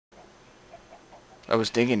I was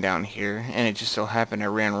digging down here, and it just so happened I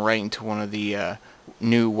ran right into one of the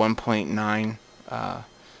new 1.9,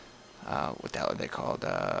 what the hell are they called?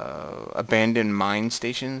 Abandoned mine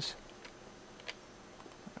stations.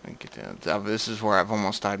 This is where I've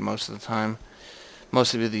almost died most of the time.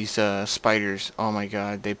 Most of these spiders, oh my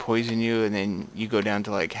god, they poison you, and then you go down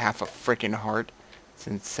to like half a freaking heart. It's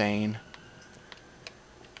insane.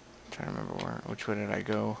 I'm trying to remember which way did I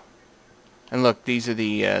go? And look, these are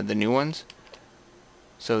the new ones.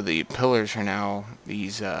 So the pillars are now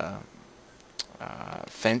these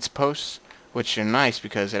fence posts, which are nice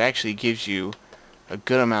because it actually gives you a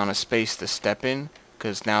good amount of space to step in.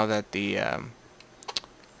 Because now that the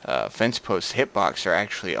fence post hitbox are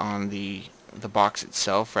actually on the box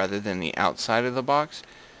itself rather than the outside of the box,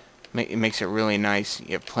 it makes it really nice.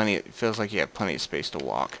 You have plenty. It feels like you have plenty of space to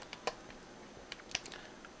walk.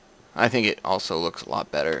 I think it also looks a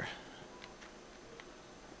lot better.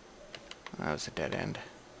 That was a dead end.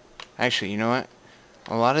 Actually, you know what?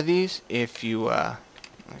 A lot of these, if you let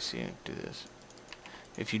me see, do this.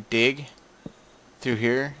 If you dig through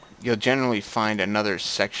here, you'll generally find another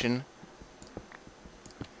section.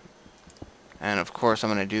 And of course, I'm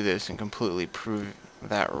going to do this and completely prove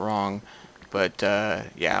that wrong. But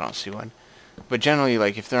yeah, I don't see one. But generally,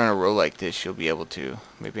 like if they're in a row like this, you'll be able to.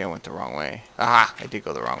 Maybe I went the wrong way. Aha! I did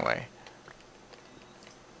go the wrong way.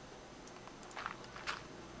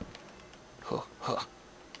 Huh, huh.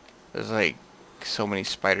 There's like so many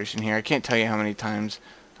spiders in here. I can't tell you how many times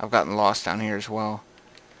I've gotten lost down here as well.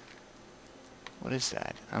 What is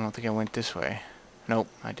that? I don't think I went this way. Nope,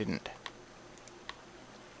 I didn't.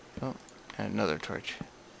 Oh, and another torch.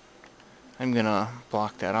 I'm gonna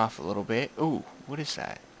block that off a little bit. Ooh, what is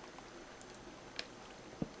that?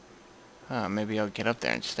 Maybe I'll get up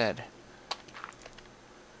there instead.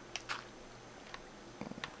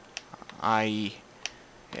 Yeah,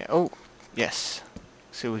 oh, yes.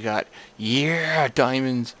 So we got, yeah,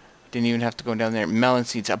 diamonds. Didn't even have to go down there. Melon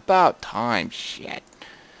seeds, about time. Shit.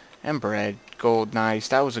 And bread, gold, nice.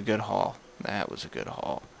 That was a good haul. That was a good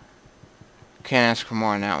haul. Can't ask for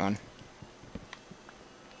more on that one.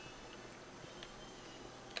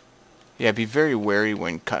 Yeah, be very wary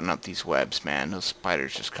when cutting up these webs, man. Those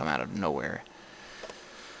spiders just come out of nowhere.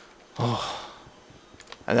 Oh.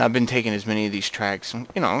 And I've been taking as many of these tracks.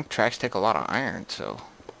 You know, tracks take a lot of iron, so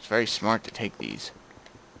it's very smart to take these.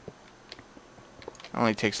 It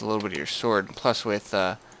only takes a little bit of your sword. Plus with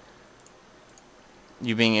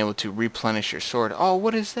you being able to replenish your sword. Oh,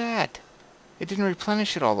 what is that? It didn't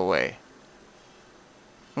replenish it all the way.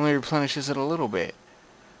 It only replenishes it a little bit.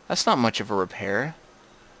 That's not much of a repair.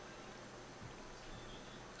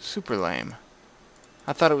 Super lame.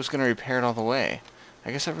 I thought it was going to repair it all the way.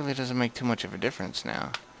 I guess that really doesn't make too much of a difference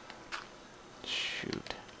now.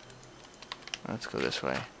 Shoot. Let's go this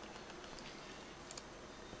way.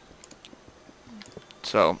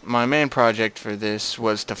 So, my main project for this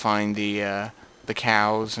was to find the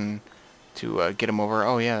cows and to get them over.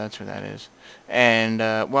 Oh yeah, that's where that is. And,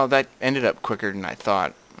 well, that ended up quicker than I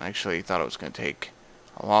thought. I actually thought it was going to take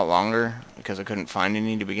a lot longer because I couldn't find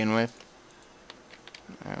any to begin with.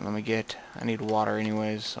 Let me get, I need water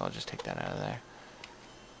anyways, so I'll just take that out of there.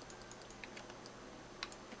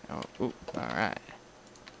 Oh, ooh, alright.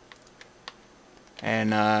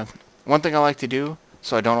 And one thing I like to do,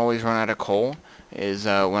 so I don't always run out of coal, is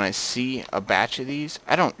when I see a batch of these,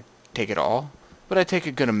 I don't take it all, but I take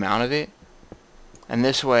a good amount of it. And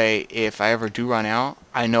this way, if I ever do run out,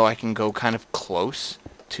 I know I can go kind of close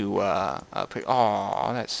to,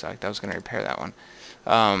 oh, that sucked. I was going to repair that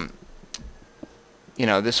one. You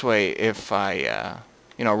know, this way, if I,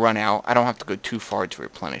 you know, run out, I don't have to go too far to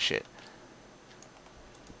replenish it.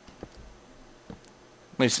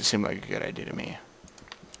 At least it seemed like a good idea to me.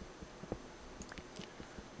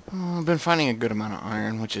 I've been finding a good amount of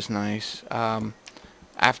iron, which is nice.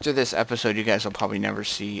 After this episode, you guys will probably never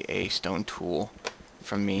see a stone tool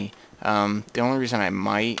from me. The only reason I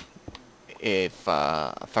might, if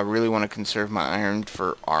I really want to conserve my iron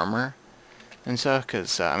for armor and stuff,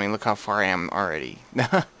 because, I mean, look how far I am already.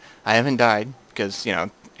 I haven't died, because, you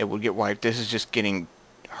know, it would get wiped. This is just getting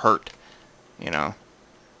hurt, you know.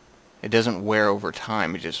 It doesn't wear over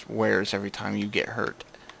time, it just wears every time you get hurt.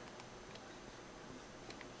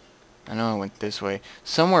 I know I went this way.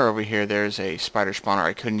 Somewhere over here there's a spider spawner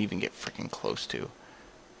I couldn't even get freaking close to.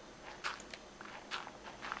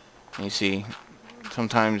 And you see,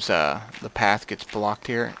 sometimes the path gets blocked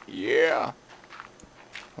here. Yeah!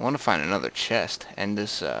 I want to find another chest, end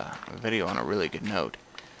this video on a really good note.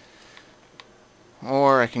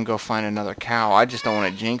 Or I can go find another cow. I just don't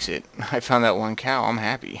want to jinx it. I found that one cow, I'm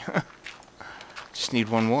happy. Just need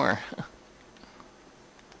one more.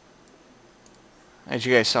 As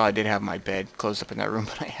you guys saw, I did have my bed closed up in that room,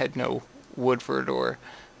 but I had no wood for a door.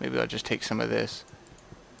 Maybe I'll just take some of this.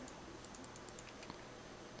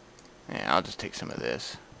 Yeah, I'll just take some of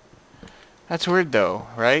this. That's weird though,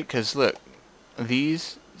 right? Because look,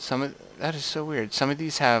 these, that is so weird. Some of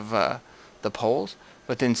these have the poles,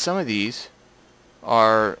 but then some of these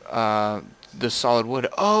are the solid wood.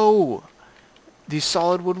 Oh! These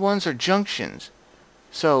solid wood ones are junctions.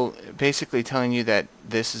 So basically telling you that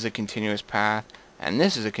this is a continuous path and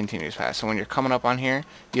this is a continuous path. So when you're coming up on here,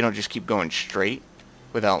 you don't just keep going straight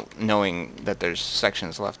without knowing that there's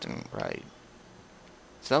sections left and right.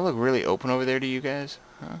 Does that look really open over there to you guys?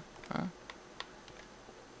 Huh?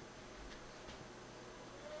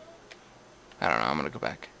 I don't know. I'm gonna go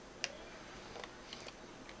back.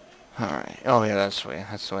 All right. Oh yeah, that's the way.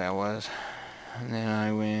 That's the way I was. And then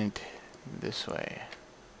I went this way.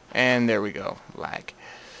 And there we go. Lag.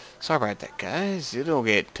 Sorry about that, guys. It'll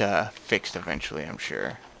get fixed eventually, I'm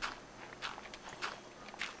sure.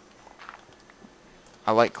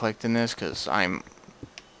 I like collecting this because I'm,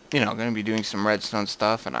 going to be doing some redstone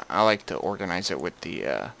stuff, and I like to organize it with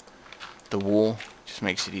the wool. Just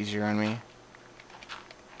makes it easier on me.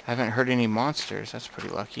 I haven't heard any monsters. That's pretty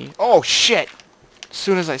lucky. Oh, shit! As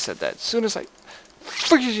soon as I said that. As soon as I...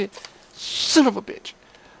 Freaking shit! Son of a bitch!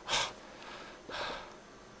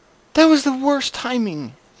 That was the worst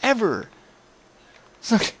timing ever.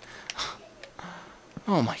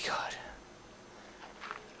 Oh my god.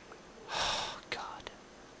 Oh god.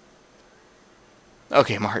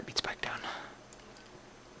 Okay, my heartbeat's back down.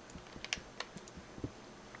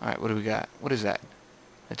 Alright, what do we got? What is that?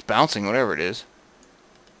 It's bouncing, whatever it is.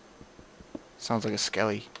 Sounds like a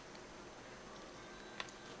skelly.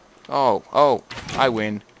 Oh, I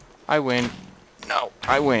win. I win. No,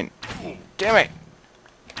 I win. Damn it.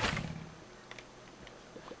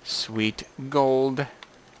 Sweet gold.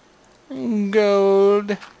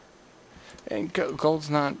 Gold. And gold's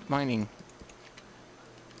not mining.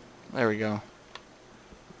 There we go.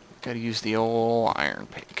 Gotta use the old iron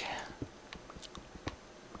pick.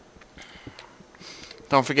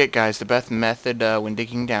 Don't forget, guys, the best method when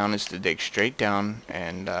digging down is to dig straight down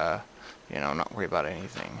and, not worry about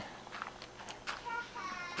anything.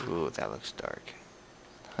 Ooh, that looks dark.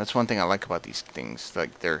 That's one thing I like about these things.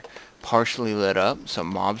 Like, they're partially lit up, so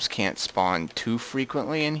mobs can't spawn too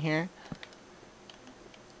frequently in here.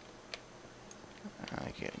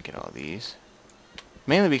 I get all these.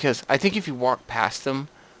 Mainly because I think if you walk past them,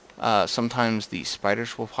 sometimes the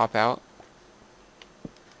spiders will pop out.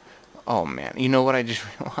 Oh man, you know what I just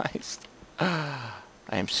realized? I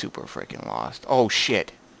am super freaking lost. Oh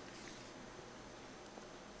shit.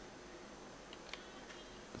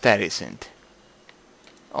 That isn't.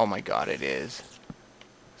 Oh my god, it is.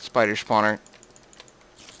 Spider spawner.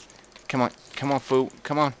 Come on, foo.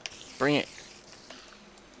 Come on, bring it.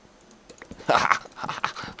 I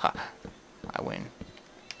win.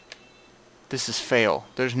 This is fail.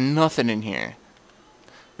 There's nothing in here.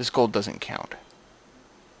 This gold doesn't count.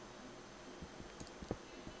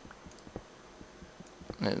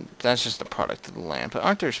 And that's just a product of the land. But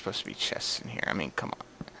aren't there supposed to be chests in here? I mean, come on.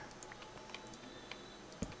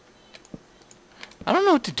 I don't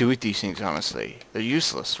know what to do with these things, honestly. They're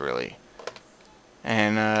useless, really.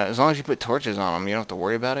 And as long as you put torches on them, you don't have to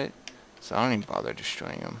worry about it. So I don't even bother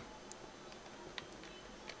destroying them.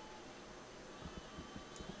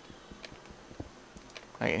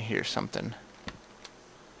 I can hear something.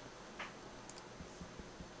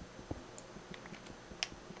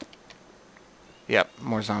 Yep,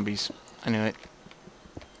 more zombies. I knew it.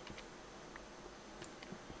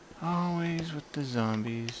 Always with the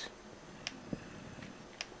zombies.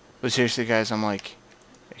 But seriously, guys, I'm like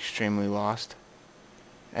extremely lost.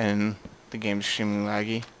 And the game's extremely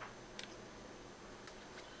laggy.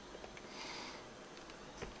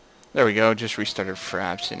 There we go, just restarted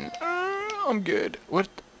fraps and I'm good. What?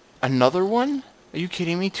 Another one? Are you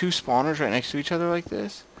kidding me? 2 spawners right next to each other like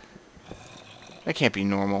this? That can't be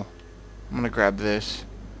normal. I'm gonna grab this,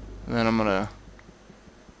 and then I'm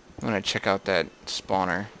gonna check out that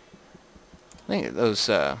spawner. I think those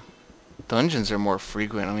dungeons are more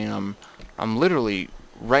frequent. I mean, I'm literally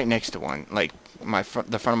right next to one. Like the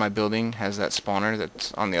front of my building has that spawner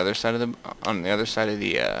that's on the other side of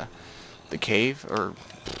the cave or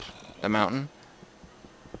the mountain.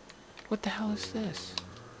 What the hell is this?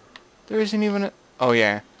 There isn't even a... Oh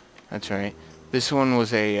yeah, that's right. This one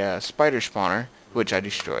was a spider spawner, which I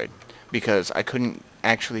destroyed because I couldn't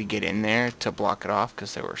actually get in there to block it off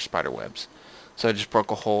because there were spider webs. So I just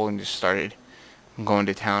broke a hole and just started going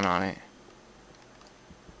to town on it.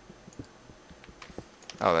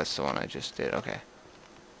 Oh, that's the one I just did. Okay.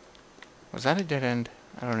 Was that a dead end?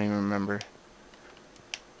 I don't even remember.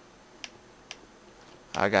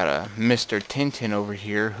 I got a Mr. Tintin over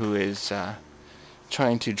here who is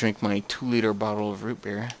trying to drink my 2-liter bottle of root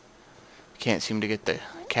beer. Can't seem to get the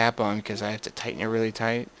cap on because I have to tighten it really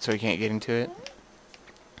tight so he can't get into it.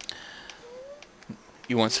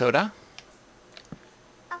 You want soda?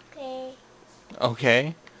 Okay.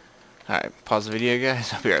 Okay. Alright, pause the video,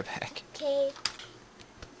 guys. I'll be right back. Okay.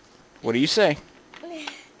 What do you say? Please.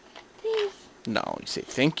 No, you say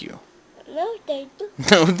thank you. No, thank you.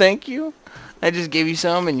 No, thank you? I just gave you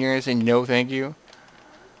some and you're going to say no, thank you?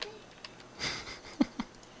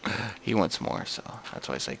 He wants more, so that's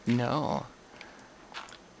why it's like, no.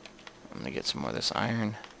 I'm going to get some more of this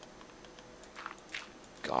iron.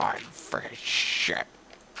 God, for shit.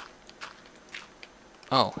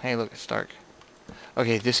 Oh, hey, look, it's dark.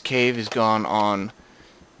 Okay, this cave has gone on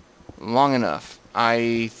long enough.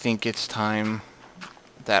 I think it's time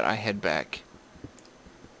that I head back.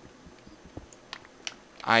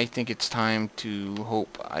 I think it's time to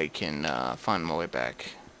hope I can find my way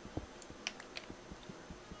back.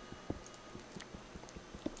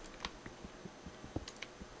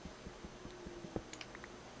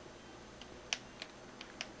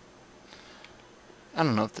 I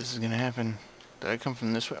don't know if this is gonna happen. Did I come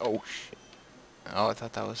from this way? Oh, shit. Oh, I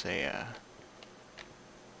thought that was a,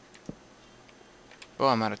 Oh,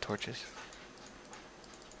 I'm out of torches.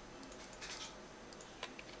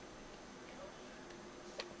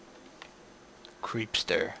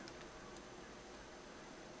 Creepster.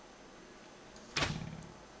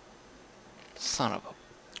 Son of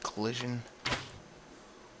a collision.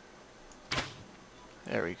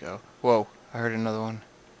 There we go. Whoa, I heard another one.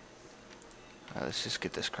 Let's just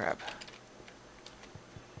get this crap.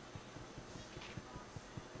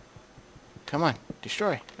 Come on,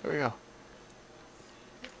 destroy. There we go.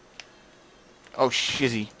 Oh,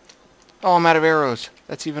 shizzy. Oh, I'm out of arrows.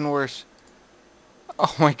 That's even worse.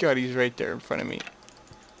 Oh my god, he's right there in front of me.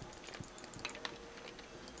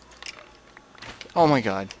 Oh my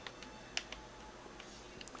god.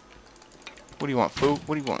 What do you want, food?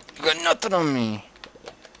 What do you want? You got nothing on me.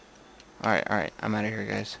 Alright, I'm out of here,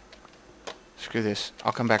 guys. Screw this.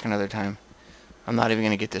 I'll come back another time. I'm not even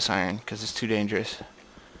going to get this iron because it's too dangerous.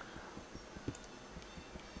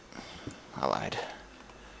 I lied.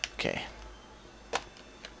 Okay.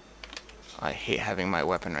 I hate having my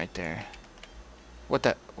weapon right there.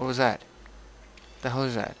 What was that? The hell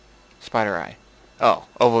is that? Spider Eye. Oh,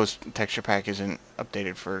 Ovo's texture pack isn't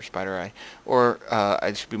updated for Spider Eye. Or,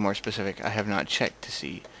 I should be more specific. I have not checked to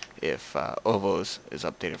see if Ovo's is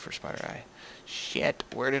updated for Spider Eye. Shit,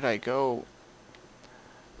 where did I go?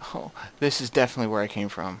 Oh, this is definitely where I came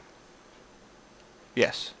from.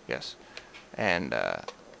 Yes. And,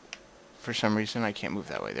 for some reason, I can't move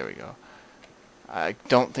that way. There we go. I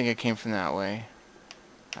don't think I came from that way.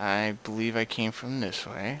 I believe I came from this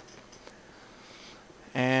way.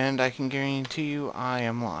 And I can guarantee you I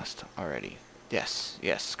am lost already. Yes,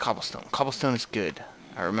 cobblestone. Cobblestone is good.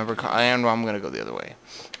 I remember, and I'm going to go the other way.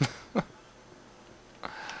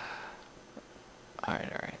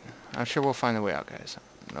 Alright. I'm sure we'll find the way out, guys.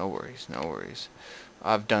 No worries.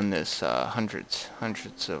 I've done this hundreds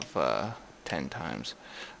of 10 times.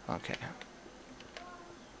 Okay.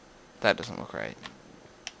 That doesn't look right.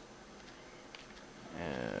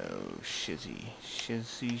 Oh, shizzy.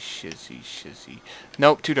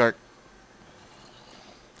 Nope, too dark.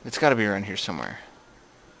 It's got to be around here somewhere.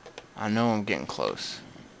 I know I'm getting close.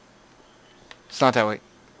 It's not that way.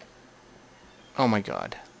 Oh my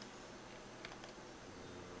god.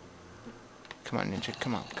 Come on, ninja.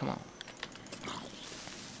 Come on.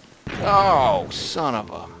 Oh, son of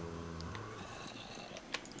a...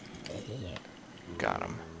 Got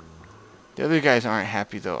him. The other guys aren't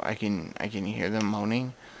happy though. I can hear them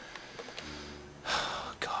moaning.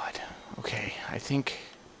 Oh, god. Okay, I think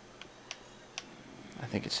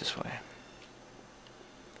it's this way.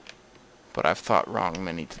 But I've thought wrong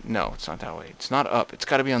no, it's not that way. It's not up. It's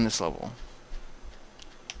got to be on this level.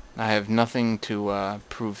 I have nothing to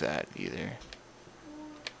prove that either.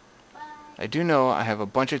 I do know I have a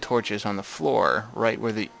bunch of torches on the floor right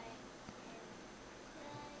where the...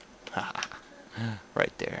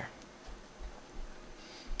 right there.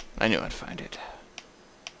 I knew I'd find it.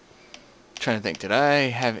 Trying to think, did I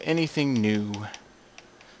have anything new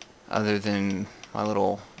other than my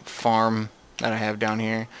little farm that I have down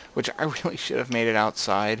here, which I really should have made it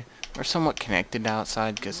outside or somewhat connected to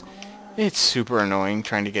outside because it's super annoying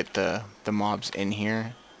trying to get the mobs in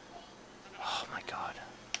here. Oh my god.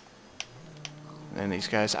 And these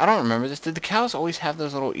guys, I don't remember this. Did the cows always have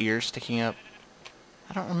those little ears sticking up?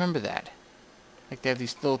 I don't remember that. Like they have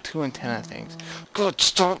these little 2 antenna things. God,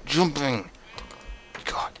 stop jumping!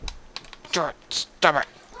 God, stop it!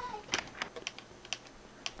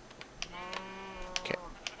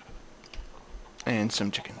 And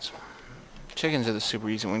some chickens. Chickens are the super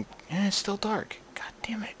easy one. And it's still dark. God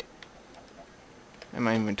damn it. And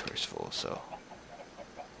my inventory's full, so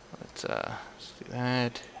let's do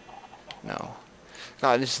that. No.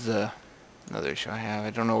 God, this is another issue I have. I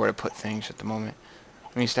don't know where to put things at the moment.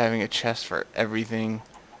 I'm used to having a chest for everything.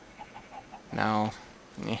 Now,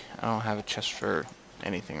 I don't have a chest for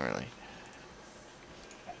anything really.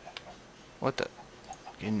 What the?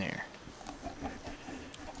 Get in there.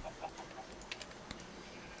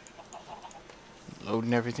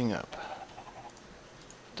 Loading everything up.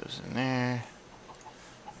 Those in there.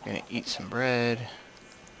 Gonna eat some bread.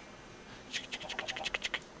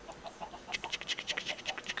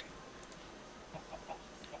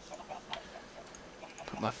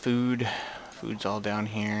 Put my food. Food's all down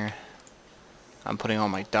here. I'm putting all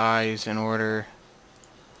my dyes in order.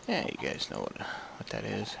 Yeah, you guys know what that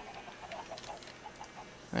is.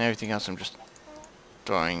 And everything else I'm just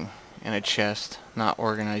throwing in a chest, not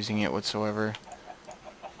organizing it whatsoever.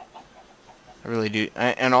 I really do,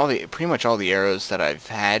 and pretty much all the arrows that I've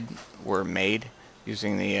had were made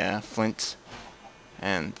using the flints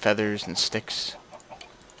and feathers and sticks.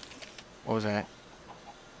 What was that?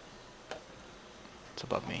 It's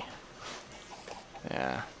above me.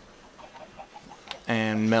 Yeah.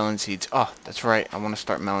 And melon seeds. Oh, that's right. I want to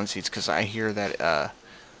start melon seeds because I hear that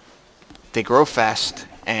they grow fast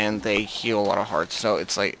and they heal a lot of hearts. So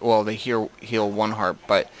it's like, well, they heal one heart,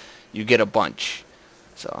 but you get a bunch.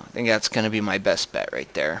 So I think that's going to be my best bet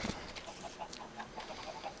right there.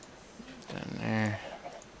 Down there.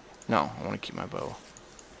 No, I want to keep my bow.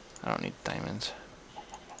 I don't need diamonds.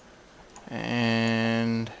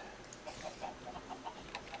 And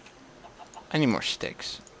I need more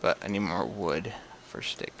sticks, but I need more wood for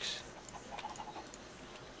sticks.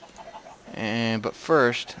 But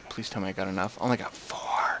first, please tell me I got enough. Only got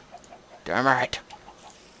 4. Damn it.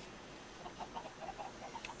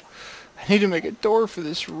 I need to make a door for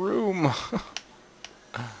this room.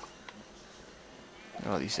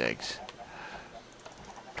 All these eggs.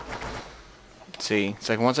 See, it's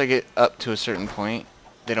like once I get up to a certain point,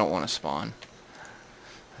 they don't want to spawn.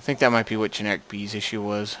 I think that might be what generic bees issue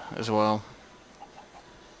was as well.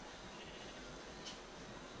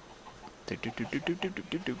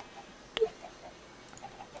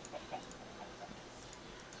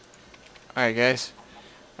 Alright guys.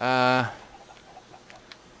 I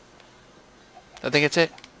think that's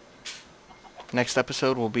it. Next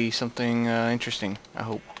episode will be something interesting, I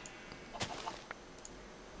hope.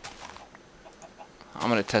 I'm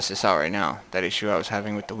gonna test this out right now. That issue I was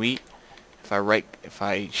having with the wheat. If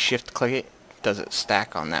I shift click it, does it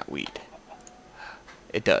stack on that wheat?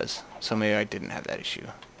 It does. So maybe I didn't have that issue.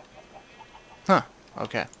 Huh.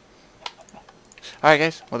 Okay. Alright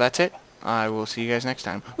guys. Well, that's it. I will see you guys next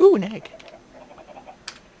time. Ooh, an egg.